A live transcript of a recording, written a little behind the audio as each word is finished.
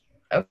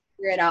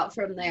figure it out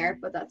from there,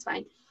 but that's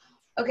fine.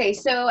 Okay,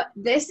 so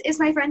this is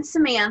my friend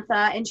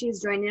Samantha, and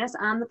she's joining us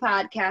on the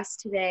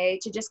podcast today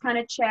to just kind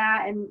of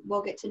chat, and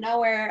we'll get to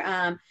know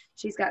her.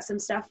 She's got some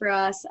stuff for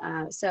us.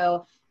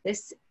 So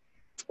this,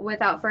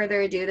 without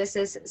further ado, this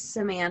is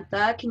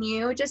Samantha. Can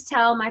you just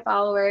tell my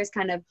followers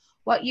kind of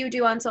what you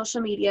do on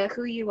social media,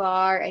 who you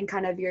are, and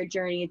kind of your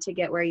journey to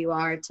get where you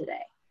are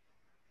today?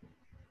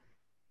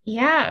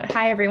 Yeah.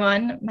 Hi,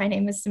 everyone. My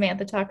name is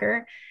Samantha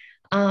Tucker.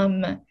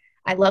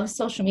 I love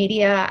social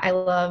media. I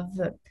love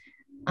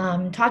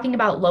talking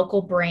about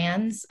local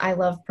brands. I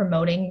love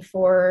promoting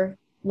for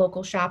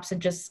local shops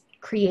and just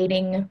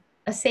creating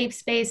a safe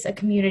space, a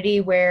community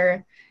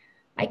where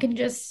I can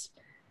just,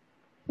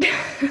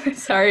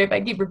 sorry if I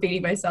keep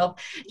repeating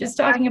myself, just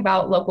talking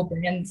about local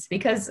brands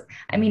because,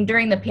 I mean,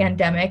 during the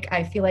pandemic,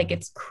 I feel like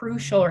it's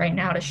crucial right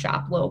now to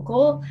shop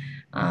local.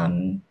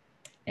 And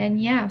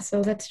yeah,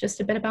 so that's just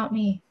a bit about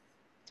me.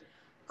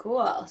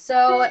 Cool.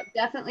 So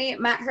definitely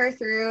met her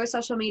through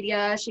social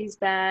media. She's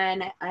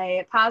been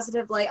a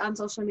positive light on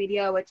social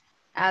media, which,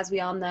 as we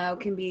all know,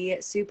 can be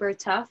super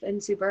tough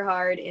and super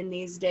hard in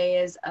these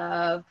days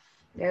of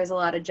there's a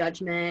lot of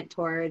judgment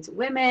towards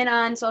women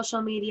on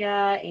social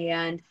media,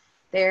 and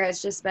there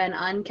has just been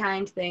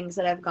unkind things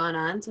that have gone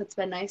on. So it's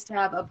been nice to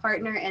have a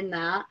partner in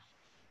that.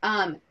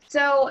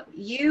 So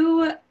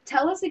you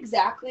tell us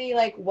exactly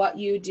like what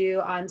you do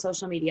on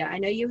social media. I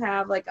know you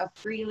have like a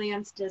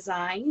freelance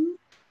design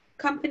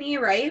company,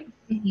 right?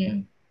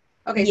 Mhm.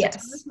 Okay, so tell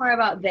us Yes. more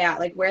about that,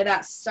 like where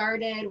that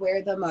started,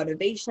 where the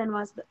motivation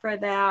was for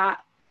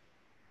that.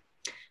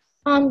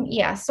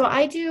 Yeah, so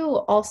I do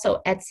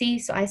also Etsy.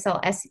 So I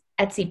sell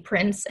Etsy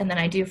prints and then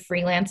I do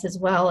freelance as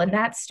well. And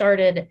that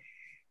started,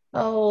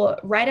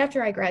 right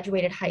after I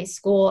graduated high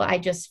school. I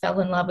just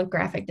fell in love with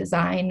graphic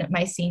design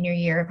my senior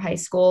year of high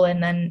school.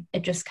 And then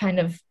it just kind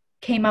of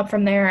came up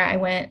from there. I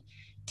went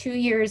 2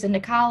 years into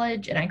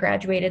college and I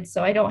graduated.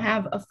 So I don't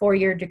have a 4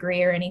 year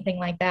degree or anything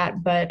like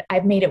that, but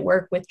I've made it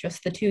work with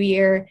just the 2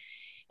 year.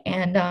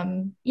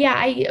 And yeah,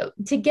 I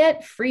to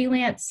get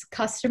freelance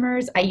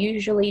customers, I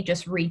usually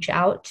just reach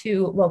out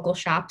to local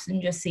shops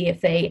and just see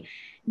if they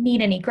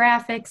need any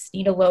graphics,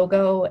 need a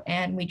logo,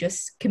 and we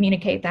just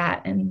communicate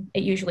that, and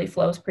it usually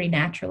flows pretty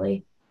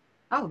naturally.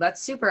 Oh,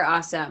 that's super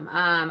awesome.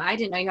 I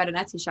didn't know you had an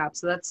Etsy shop,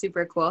 so that's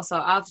super cool. So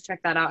I'll have to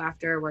check that out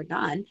after we're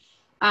done.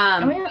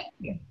 Oh But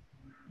yeah.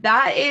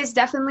 that is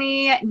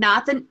definitely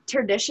not the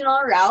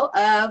traditional route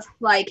of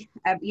like,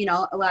 a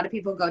lot of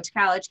people go to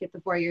college, get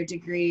the 4 year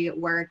degree,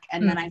 work,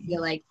 and then I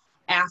feel Mhm. like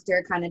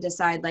after kind of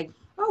decide like,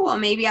 oh, well,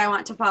 maybe I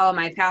want to follow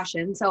my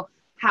passion. So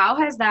how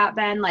has that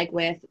been like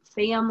with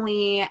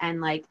family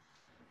and like,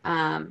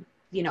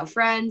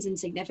 friends and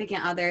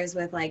significant others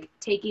with like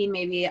taking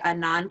maybe a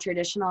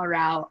non-traditional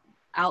route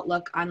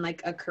outlook on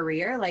like a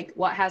career? Like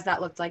what has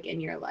that looked like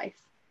in your life?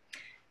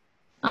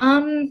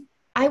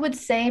 I would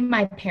say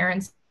my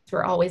parents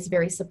were always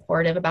very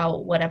supportive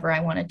about whatever I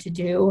wanted to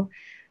do.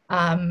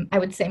 I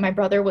would say my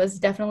brother was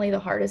definitely the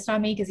hardest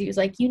on me because he was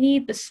like, you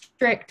need the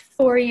strict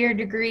 4 year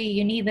degree,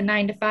 you need the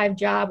 9 to 5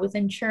 job with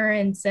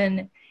insurance,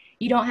 and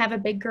you don't have a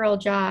big girl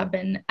job.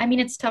 And I mean,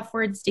 it's tough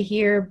words to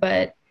hear,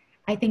 but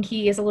I think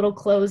he is a little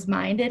closed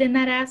minded in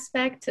that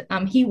aspect.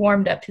 He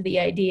warmed up to the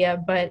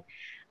idea, but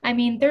I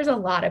mean, there's a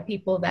lot of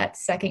people that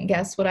second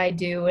guess what I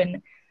do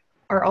and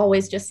are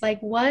always just like,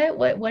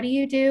 what do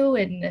you do?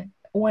 And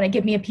want to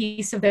give me a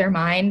piece of their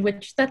mind,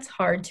 which that's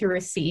hard to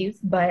receive,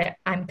 but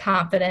I'm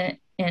confident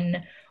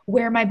in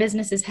where my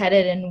business is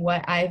headed and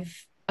what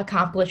I've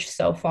accomplished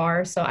so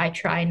far. So I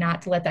try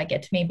not to let that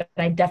get to me, but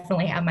I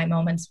definitely have my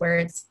moments where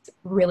it's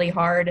really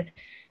hard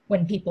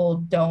when people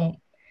don't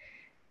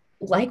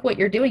like what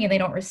you're doing and they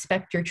don't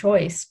respect your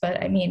choice.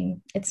 But I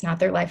mean, it's not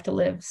their life to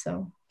live.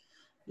 So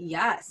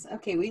Yes.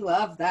 Okay. We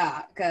love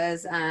that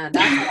because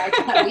that's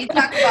what we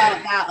talk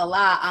about that a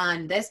lot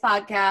on this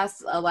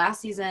podcast.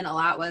 Last season, a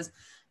lot was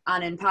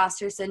on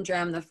imposter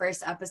syndrome. The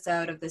first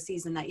episode of the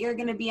season that you're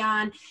going to be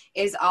on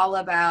is all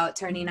about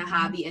turning a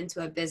hobby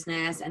into a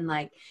business and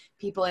like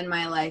people in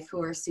my life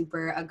who are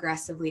super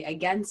aggressively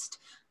against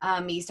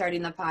me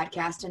starting the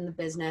podcast and the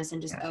business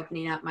and just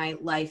opening up my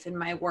life and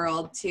my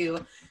world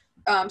to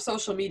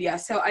social media.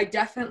 So I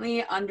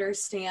definitely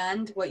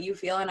understand what you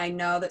feel. And I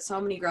know that so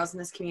many girls in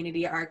this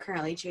community are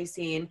currently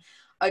chasing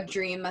a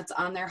dream that's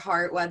on their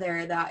heart,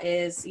 whether that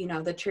is,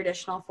 the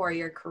traditional 4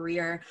 year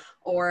career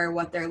or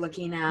what they're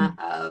looking at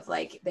of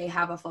like they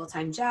have a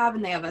full-time job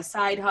and they have a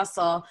side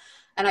hustle.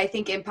 And I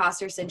think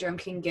imposter syndrome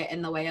can get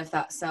in the way of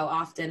that so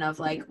often of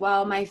like,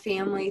 well, my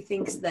family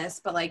thinks this,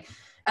 but like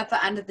at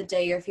the end of the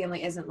day, your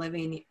family isn't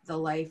living the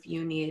life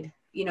you need,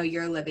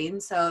 you're living.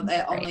 So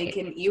that only right.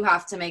 can, you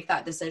have to make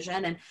that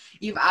decision. And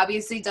you've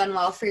obviously done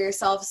well for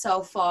yourself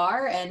so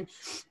far. And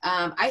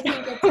I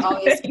think it's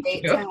always Thank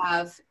great you. to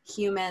have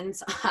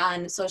humans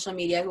on social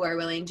media who are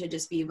willing to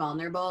just be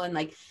vulnerable. And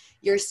like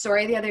your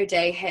story the other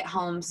day hit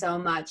home so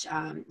much.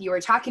 You were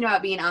talking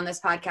about being on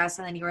this podcast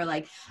and then you were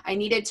like, I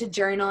needed to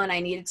journal and I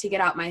needed to get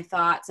out my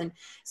thoughts. And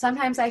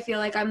sometimes I feel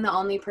like I'm the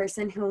only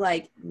person who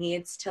like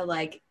needs to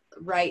like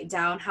write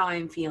down how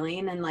I'm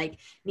feeling and like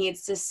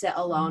needs to sit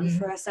alone Mm-hmm.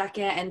 for a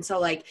second. And so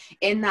like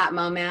in that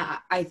moment,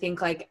 I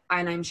think like,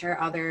 and I'm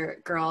sure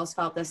other girls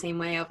felt the same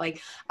way of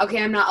like,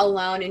 okay, I'm not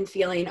alone in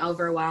feeling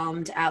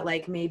overwhelmed at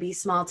like maybe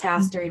small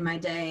tasks during my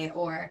day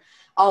or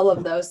all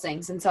of those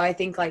things. And so I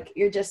think like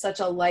you're just such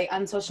a light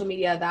on social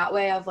media that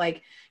way of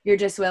like, you're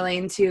just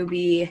willing to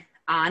be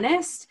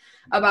honest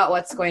about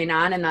what's going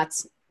on. And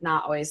that's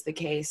not always the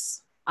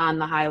case on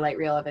the highlight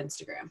reel of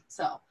Instagram.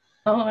 So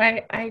Oh,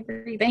 I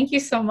agree. Thank you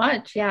so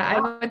much. Yeah, I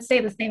would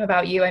say the same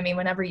about you. I mean,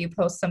 whenever you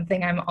post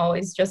something, I'm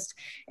always just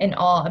in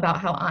awe about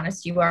how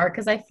honest you are.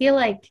 Because I feel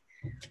like,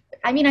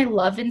 I mean, I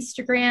love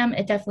Instagram.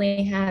 It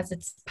definitely has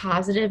its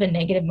positive and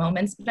negative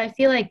moments, but I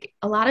feel like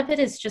a lot of it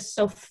is just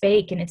so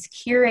fake and it's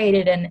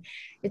curated and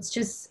it's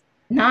just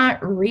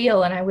not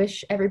real. And I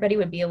wish everybody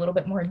would be a little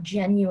bit more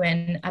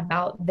genuine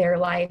about their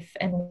life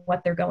and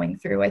what they're going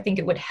through. I think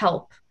it would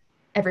help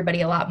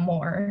everybody a lot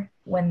more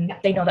when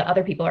they know that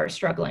other people are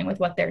struggling with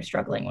what they're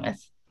struggling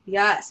with.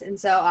 yes. And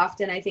so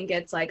often I think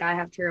it's like I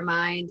have to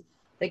remind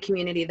the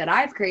community that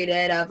I've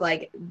created of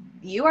like,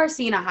 you are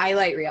seeing a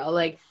highlight reel.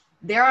 Like,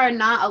 there are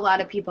not a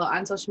lot of people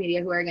on social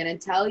media who are going to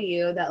tell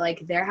you that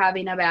like they're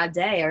having a bad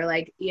day or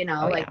like, you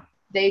know, Oh, like yeah.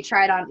 they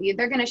tried on,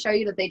 they're going to show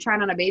you that they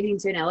tried on a bathing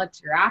suit and it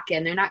looked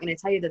rocking. They're not going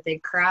to tell you that they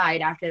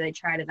cried after they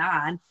tried it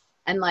on.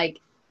 And like,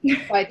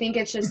 so I think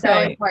it's just so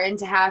Right. important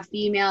to have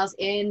females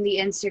in the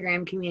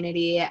Instagram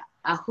community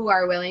who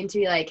are willing to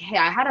be like, hey,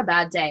 I had a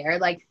bad day, or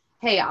like,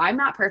 hey, I'm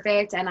not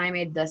perfect and I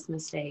made this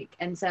mistake.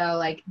 And so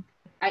like,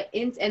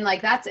 and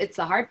like it's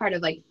the hard part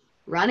of like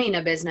running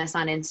a business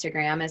on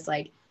Instagram is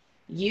like,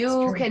 It's you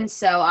true. can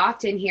so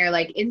often hear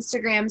like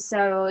Instagram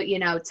so, you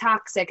know,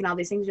 toxic and all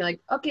these things. You're like,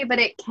 okay, but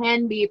it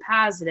can be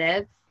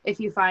positive if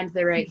you find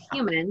the right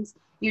humans.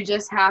 You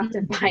just have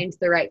to Mhm. find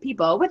the right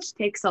people, which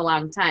takes a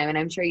long time. And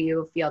I'm sure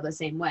you feel the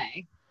same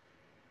way.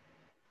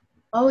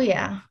 Oh,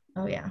 yeah.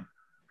 Oh, yeah.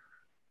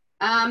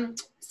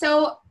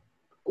 So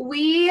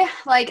we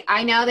like,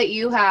 I know that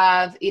you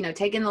have, you know,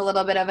 taken a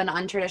little bit of an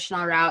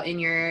untraditional route in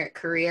your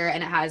career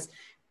and it has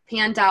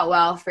panned out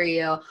well for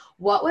you.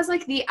 What was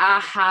like the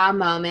aha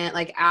moment,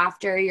 like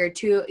after your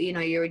two, you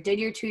know, you did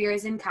your 2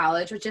 years in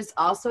college, which is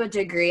also a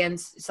degree and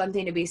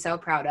something to be so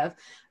proud of.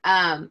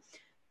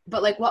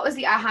 But like, what was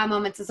the aha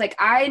moments? It's like,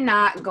 I'm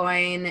not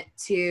going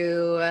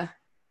to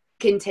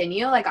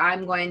continue. Like,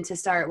 I'm going to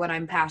start what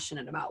I'm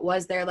passionate about.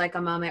 Was there like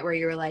a moment where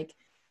you were like,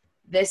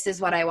 this is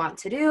what I want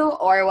to do?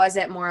 Or was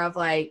it more of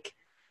like,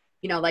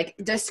 you know, like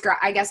describe,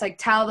 I guess, like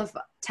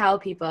tell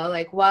people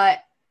like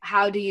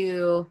how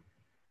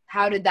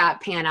did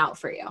that pan out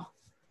for you?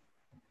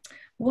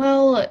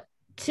 Well,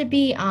 to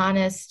be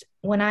honest,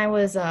 when I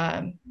was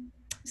a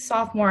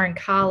sophomore in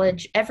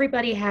college,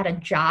 everybody had a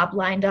job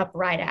lined up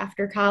right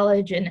after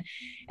college, and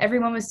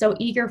everyone was so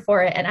eager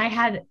for it. And I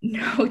had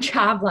no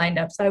job lined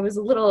up. So I was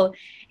a little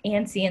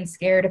antsy and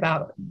scared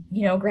about,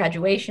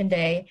 graduation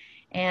day.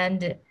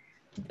 And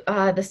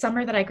the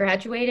summer that I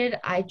graduated,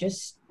 I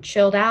just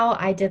chilled out.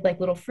 I did like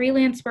little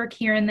freelance work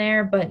here and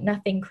there, but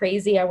nothing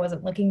crazy. I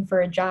wasn't looking for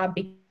a job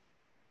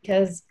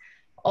because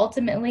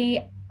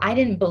ultimately I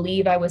didn't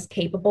believe I was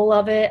capable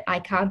of it. I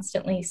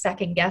constantly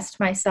second guessed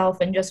myself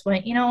and just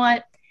went, you know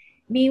what?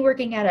 Me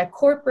working at a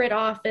corporate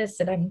office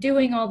and I'm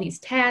doing all these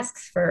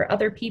tasks for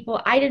other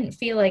people, I didn't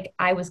feel like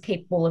I was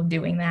capable of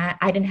doing that.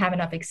 I didn't have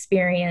enough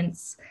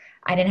experience.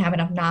 I didn't have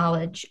enough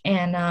knowledge.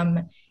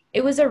 And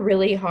it was a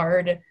really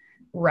hard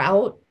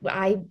route.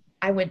 I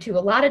went to a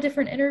lot of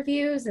different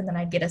interviews and then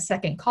I'd get a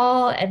second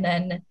call and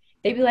then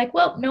they'd be like,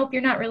 well, nope,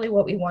 you're not really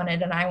what we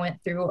wanted. And I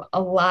went through a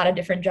lot of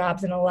different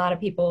jobs and a lot of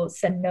people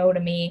said no to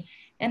me.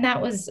 And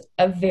that was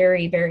a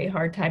very, very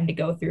hard time to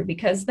go through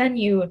because then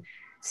you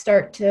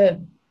start to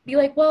be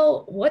like,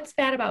 well, what's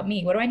bad about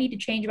me? What do I need to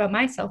change about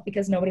myself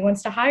because nobody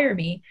wants to hire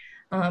me?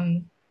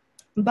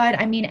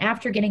 But I mean,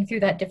 after getting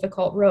through that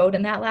difficult road,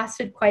 and that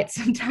lasted quite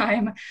some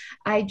time,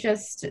 I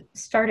just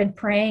started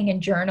praying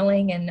and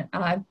journaling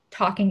and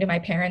talking to my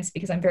parents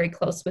because I'm very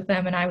close with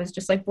them. And I was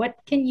just like, what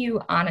can you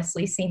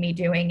honestly see me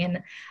doing?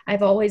 And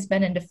I've always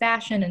been into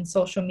fashion and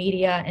social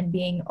media and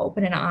being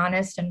open and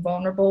honest and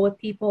vulnerable with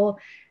people.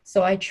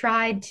 So I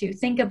tried to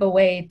think of a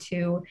way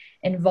to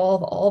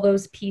involve all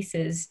those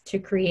pieces to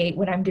create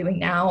what I'm doing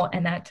now.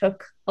 And that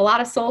took a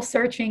lot of soul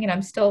searching and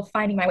I'm still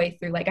finding my way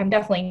through. Like, I'm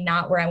definitely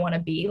not where I want to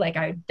be. Like,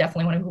 I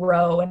definitely want to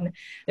grow and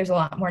there's a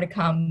lot more to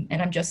come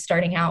and I'm just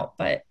starting out,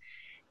 but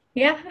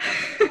yeah.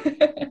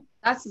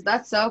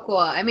 That's so cool.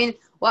 I mean,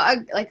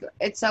 like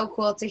it's so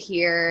cool to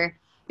hear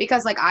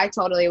because like I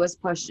totally was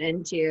pushed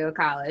into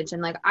college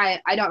and like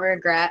I don't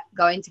regret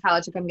going to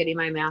college. Like, I'm getting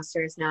my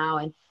master's now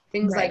and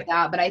things like Right.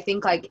 that. But I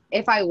think like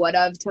if I would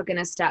have taken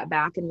a step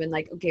back and been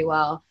like, okay,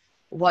 well,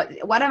 what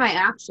am I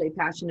actually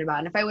passionate about?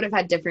 And if I would have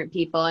had different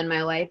people in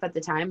my life at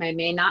the time, I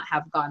may not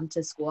have gone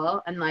to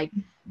school. And like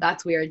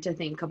that's weird to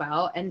think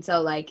about. And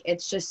so like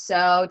it's just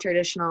so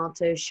traditional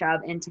to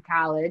shove into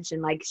college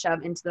and like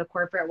shove into the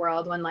corporate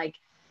world when like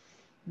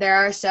there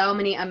are so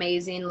many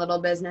amazing little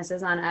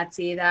businesses on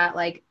Etsy that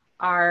like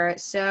are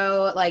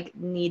so like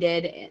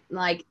needed.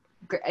 Like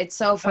it's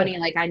so Oh, funny.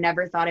 Like I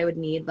never thought I would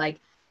need like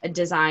a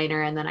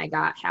designer. And then I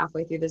got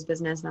halfway through this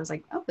business and I was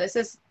like, oh, this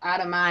is out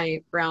of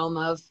my realm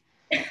of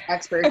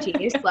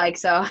expertise. Like,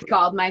 so I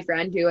called my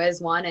friend who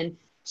is one, and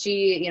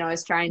she, you know,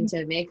 is trying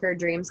to make her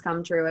dreams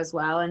come true as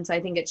well. And so I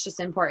think it's just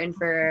important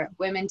for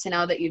women to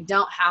know that you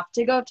don't have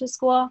to go to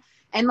school,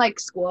 and like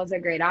school is a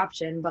great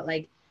option, but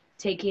like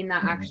taking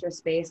that yeah, extra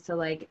space to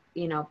like,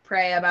 you know,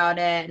 pray about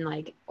it and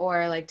like,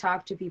 or like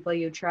talk to people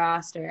you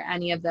trust or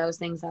any of those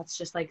things. That's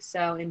just like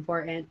so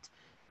important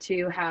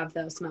to have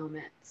those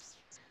moments.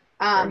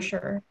 for Um,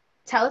 sure.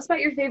 Tell us about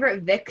your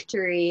favorite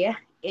victory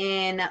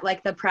in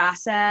like the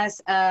process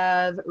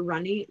of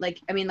running, like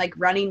I mean like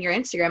running your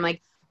Instagram.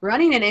 Like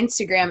running an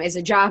Instagram is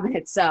a job in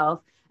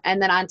itself,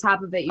 and then on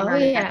top of it you Oh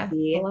run an yeah, a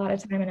Etsy. lot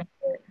of time and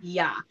effort.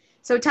 Yeah,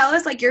 so tell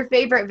us like your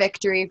favorite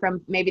victory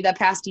from maybe the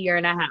past year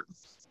and a half.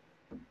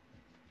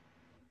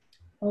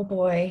 Oh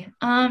boy.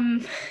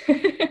 I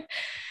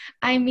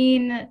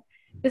mean,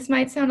 this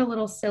might sound a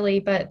little silly,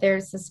 but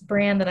there's this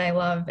brand that I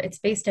love. It's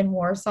based in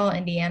Warsaw,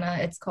 Indiana.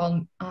 It's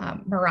called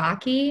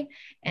Meraki,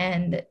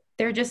 and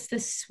they're just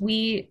this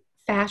sweet,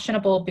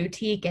 fashionable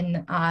boutique. And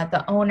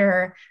the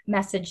owner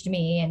messaged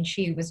me, and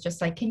she was just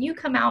like, "Can you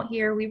come out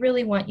here? We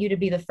really want you to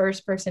be the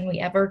first person we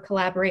ever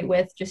collaborate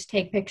with. Just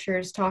take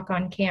pictures, talk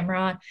on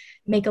camera,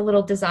 make a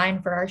little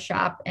design for our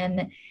shop."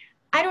 And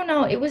I don't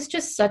know. It was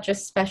just such a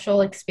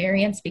special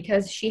experience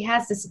because she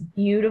has this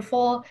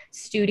beautiful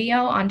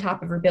studio on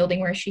top of her building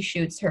where she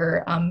shoots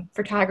her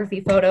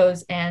photography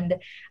photos. And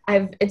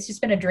it's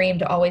just been a dream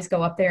to always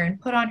go up there and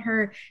put on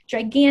her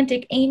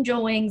gigantic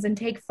angel wings and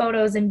take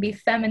photos and be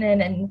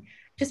feminine and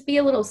just be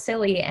a little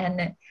silly.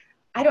 And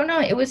I don't know.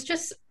 It was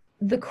just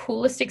the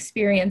coolest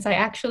experience. I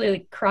actually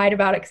like, cried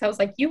about it because I was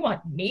like, you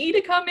want me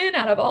to come in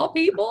out of all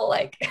people?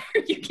 Like,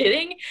 are you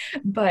kidding?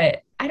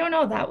 But I don't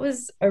know. That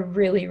was a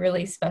really,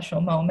 really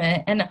special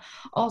moment. And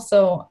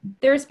also,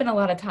 there's been a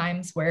lot of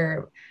times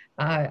where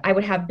I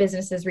would have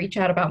businesses reach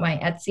out about my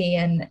Etsy.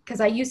 And because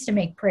I used to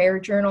make prayer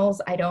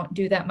journals, I don't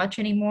do that much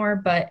anymore.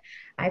 But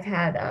I've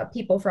had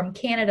people from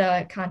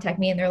Canada contact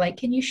me and they're like,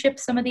 can you ship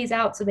some of these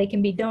out so they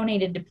can be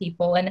donated to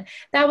people? And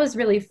that was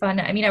really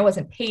fun. I mean, I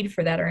wasn't paid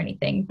for that or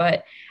anything,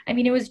 but I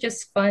mean, it was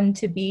just fun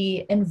to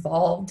be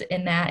involved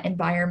in that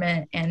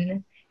environment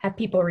and have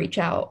people reach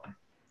out.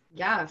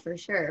 Yeah, for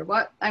sure.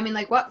 What I mean,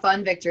 like what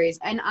fun victories.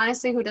 And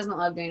honestly, who doesn't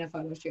love doing a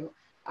photo shoot?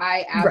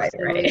 I Right,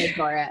 absolutely right.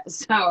 adore it.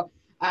 So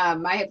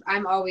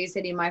I'm always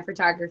hitting my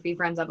photography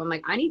friends up. I'm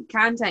like, I need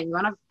content. You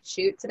want to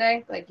shoot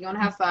today? Like, you want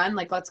to have fun?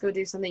 Like, let's go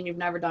do something you've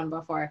never done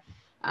before.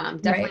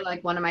 Definitely Right.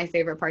 like one of my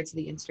favorite parts of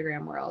the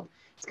Instagram world.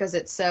 It's because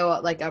it's so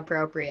like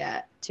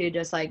appropriate to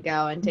just like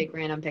go and take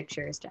random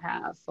pictures to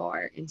have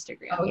for Oh,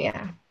 Instagram.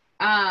 yeah.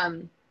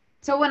 Um,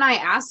 so when I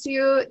asked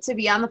you to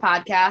be on the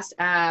podcast,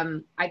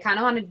 I kind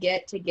of wanted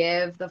to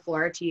give the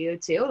floor to you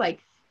too. Like,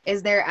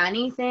 is there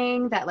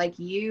anything that like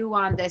you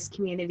want this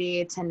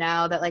community to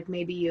know that like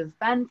maybe you've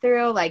been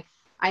through? Like,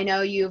 I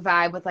know you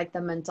vibe with like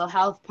the mental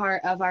health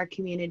part of our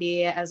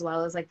community as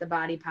well as like the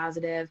body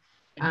positive.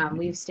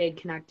 We've stayed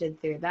connected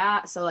through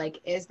that. So like,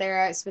 is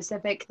there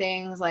specific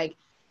things like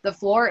the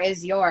floor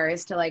is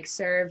yours to like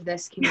serve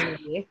this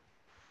community?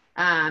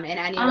 In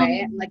any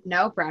way, Um, like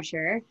no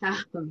pressure.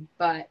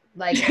 But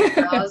like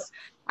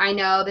I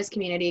know this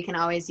community can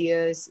always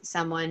use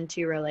someone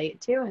to relate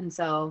to, and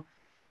so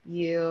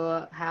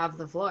you have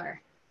the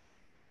floor.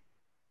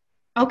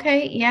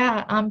 okay,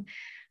 yeah. Well,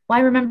 I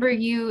remember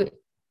you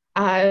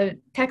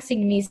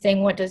texting me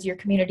saying, what does your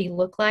community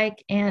look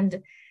like?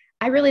 And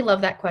I really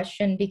love that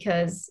question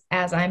because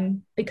as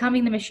I'm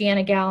becoming the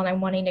Michiana gal and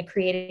I'm wanting to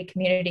create a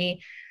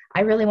community,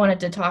 I really wanted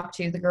to talk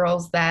to the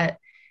girls that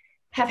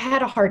have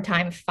had a hard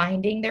time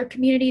finding their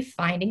community,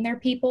 finding their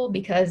people,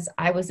 because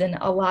I was in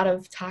a lot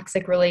of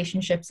toxic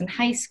relationships in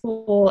high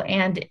school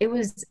and it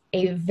was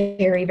a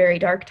very, very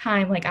dark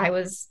time.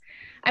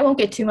 I won't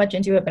get too much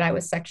into it, but I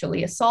was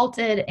sexually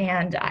assaulted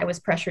and I was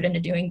pressured into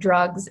doing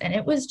drugs. And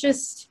it was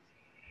just,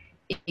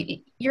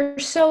 you're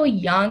so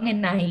young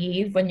and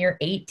naive when you're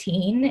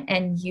 18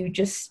 and you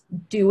just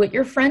do what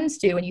your friends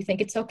do and you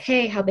think it's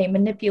okay how they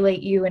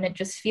manipulate you and it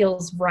just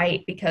feels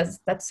right because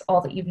that's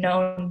all that you've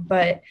known.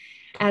 But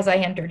as I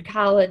entered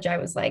college, I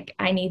was like,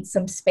 I need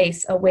some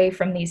space away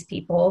from these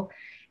people.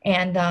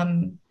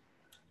 And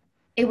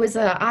it was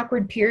an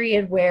awkward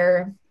period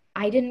where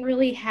I didn't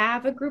really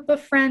have a group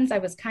of friends. I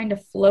was kind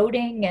of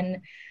floating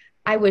and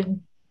I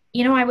would,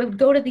 I would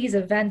go to these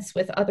events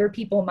with other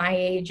people my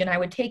age and I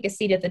would take a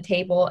seat at the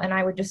table and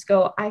I would just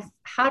go,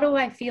 how do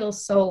I feel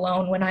so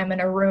alone when I'm in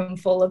a room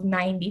full of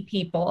 90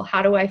 people?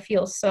 How do I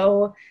feel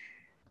so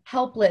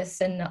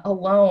helpless and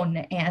alone?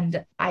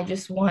 And I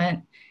just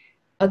want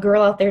a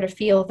girl out there to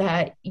feel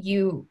that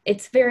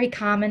it's very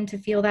common to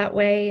feel that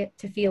way,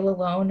 to feel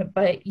alone,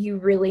 but you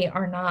really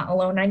are not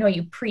alone. I know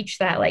you preach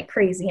that like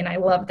crazy, and I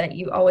love that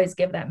you always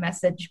give that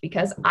message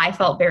because I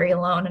felt very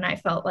alone and I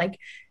felt like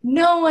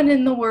no one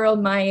in the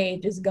world my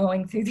age is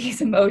going through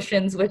these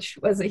emotions, which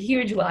was a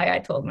huge lie I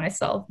told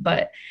myself.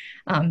 But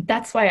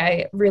that's why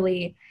I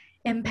really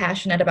am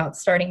passionate about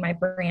starting my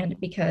brand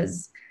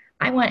because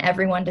I want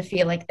everyone to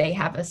feel like they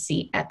have a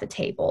seat at the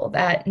table,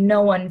 that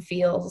no one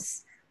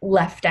feels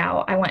left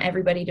out. I want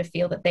everybody to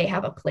feel that they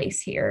have a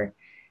place here.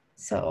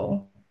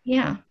 So,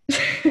 yeah.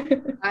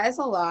 That is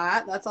a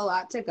lot. That's a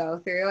lot to go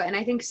through. And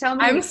I think so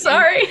many I'm women,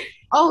 sorry.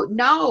 oh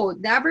no,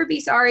 never be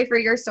sorry for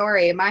your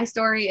story. My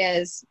story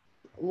is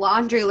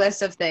laundry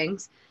list of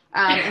things.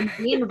 And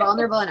being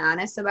vulnerable and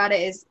honest about it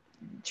is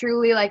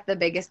truly like the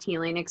biggest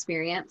healing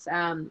experience.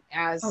 Oh,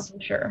 As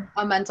for sure.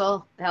 a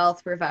mental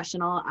health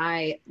professional,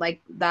 I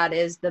like that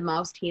is the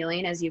most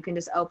healing, as you can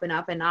just open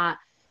up and not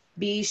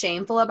be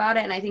shameful about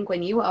it. And I think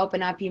when you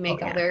open up, you Oh,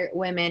 make yeah. other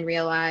women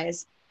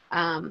realize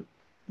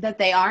that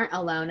they aren't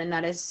alone. And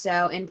that is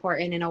so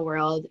important in a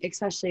world,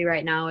 especially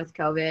right now with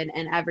COVID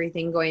and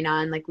everything going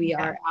on. Like we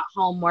are at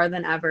home more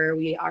than ever.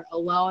 We are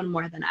alone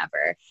more than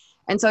ever.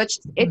 And so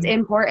it's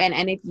important.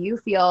 And if you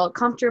feel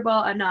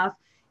comfortable enough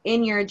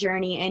in your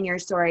journey, in your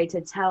story,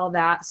 to tell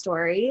that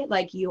story,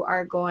 like you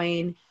are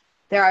going,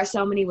 there are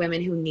so many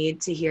women who need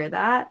to hear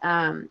that.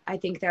 I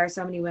think there are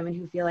so many women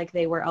who feel like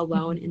they were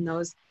alone in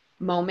those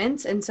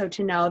moments. And so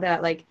to know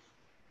that, like,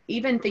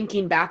 even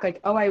thinking back,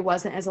 like, oh, I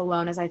wasn't as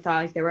alone as I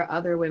thought, like there were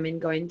other women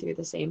going through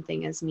the same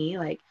thing as me,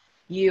 like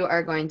you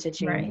are going to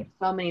change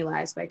so many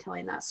lives by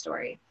telling that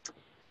story.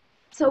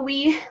 So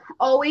we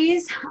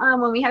always,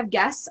 when we have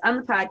guests on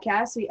the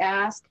podcast, we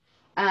ask,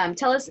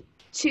 tell us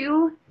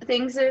 2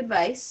 things of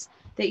advice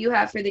that you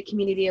have for the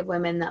community of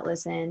women that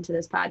listen to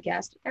this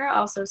podcast. There are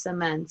also some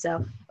men,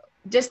 so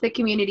just the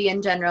community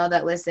in general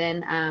that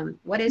listen.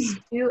 What is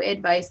 2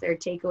 advice or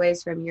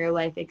takeaways from your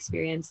life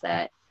experience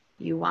that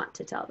you want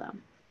to tell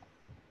them?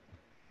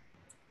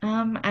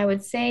 I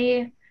would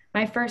say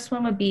my first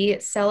one would be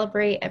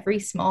celebrate every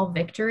small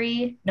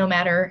victory, no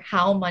matter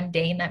how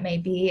mundane that may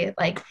be.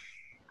 Like,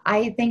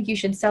 I think you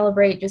should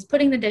celebrate just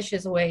putting the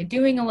dishes away,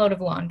 doing a load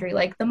of laundry,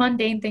 like the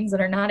mundane things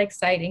that are not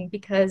exciting,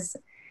 because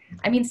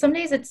I mean, some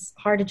days it's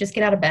hard to just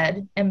get out of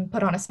bed and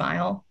put on a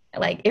smile.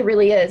 Like it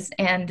really is.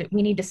 And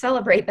we need to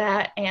celebrate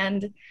that.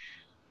 And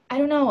I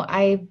don't know,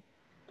 I'm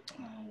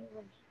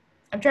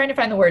trying to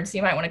find the words, so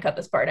you might want to cut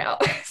this part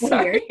out. You're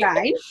Sorry.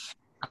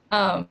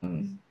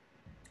 fine.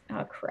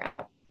 Oh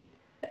crap.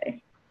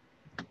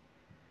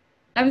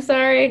 I'm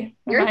sorry.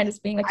 My mind is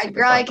being like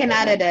super I can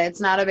foggy. edit it. It's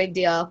not a big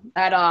deal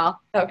at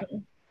all.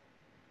 Okay.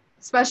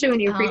 Especially when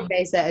you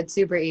preface it, it's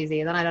super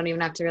easy. Then I don't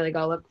even have to really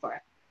go look for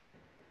it.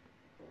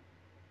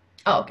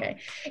 Oh, okay.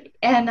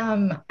 And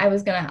I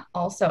was gonna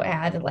also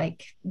add,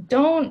 like,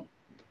 don't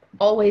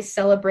always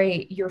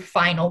celebrate your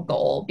final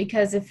goal,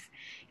 because if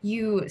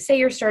you say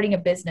you're starting a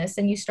business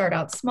and you start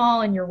out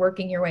small and you're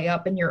working your way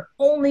up and you're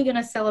only going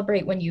to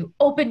celebrate when you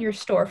open your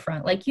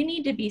storefront, like you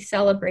need to be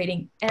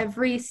celebrating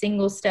every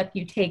single step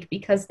you take,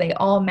 because they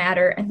all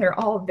matter and they're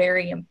all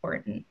very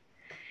important.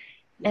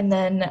 And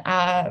then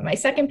my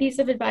second piece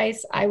of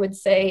advice, I would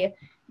say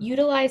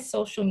utilize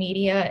social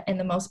media in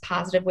the most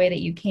positive way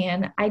that you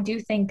can. I do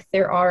think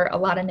there are a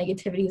lot of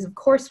negativities, of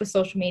course, with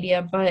social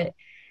media, but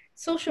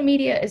social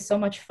media is so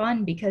much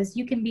fun because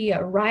you can be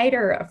a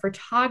writer, a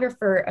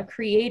photographer, a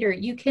creator.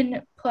 You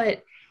can put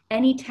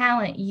any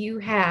talent you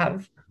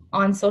have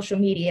on social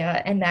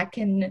media, and that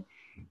can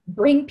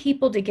bring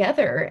people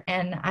together.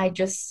 And I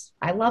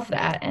love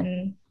that.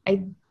 And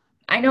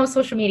I know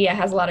social media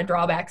has a lot of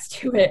drawbacks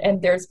to it,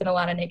 and there's been a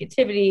lot of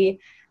negativity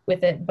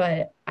with it,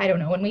 but I don't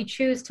know, when we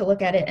choose to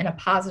look at it in a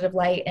positive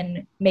light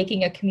and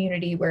making a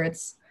community where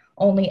it's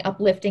only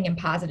uplifting and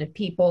positive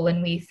people,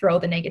 and we throw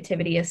the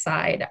negativity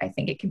aside, I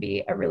think it can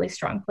be a really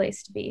strong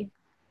place to be.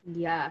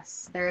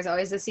 Yes, there's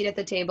always a seat at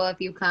the table if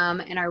you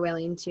come and are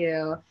willing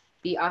to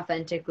be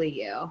authentically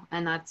you.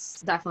 And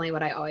that's definitely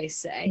what I always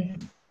say.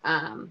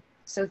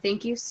 So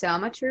thank you so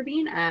much for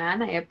being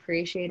on. I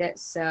appreciate it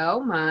so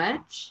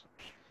much.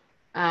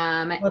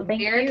 Well,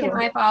 where can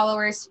my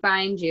followers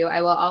find you?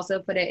 I will also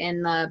put it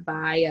in the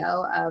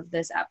bio of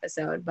this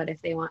episode, but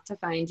if they want to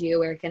find you,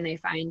 where can they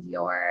find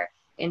your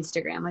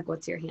Instagram? Like,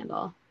 what's your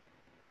handle?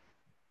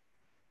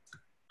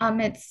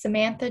 It's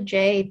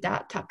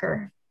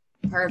SamanthaJ.Tucker.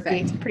 Perfect.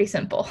 It's pretty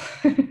simple.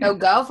 So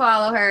go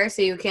follow her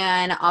so you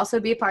can also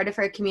be part of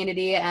her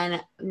community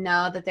and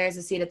know that there's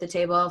a seat at the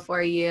table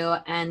for you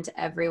and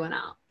everyone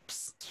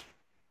else.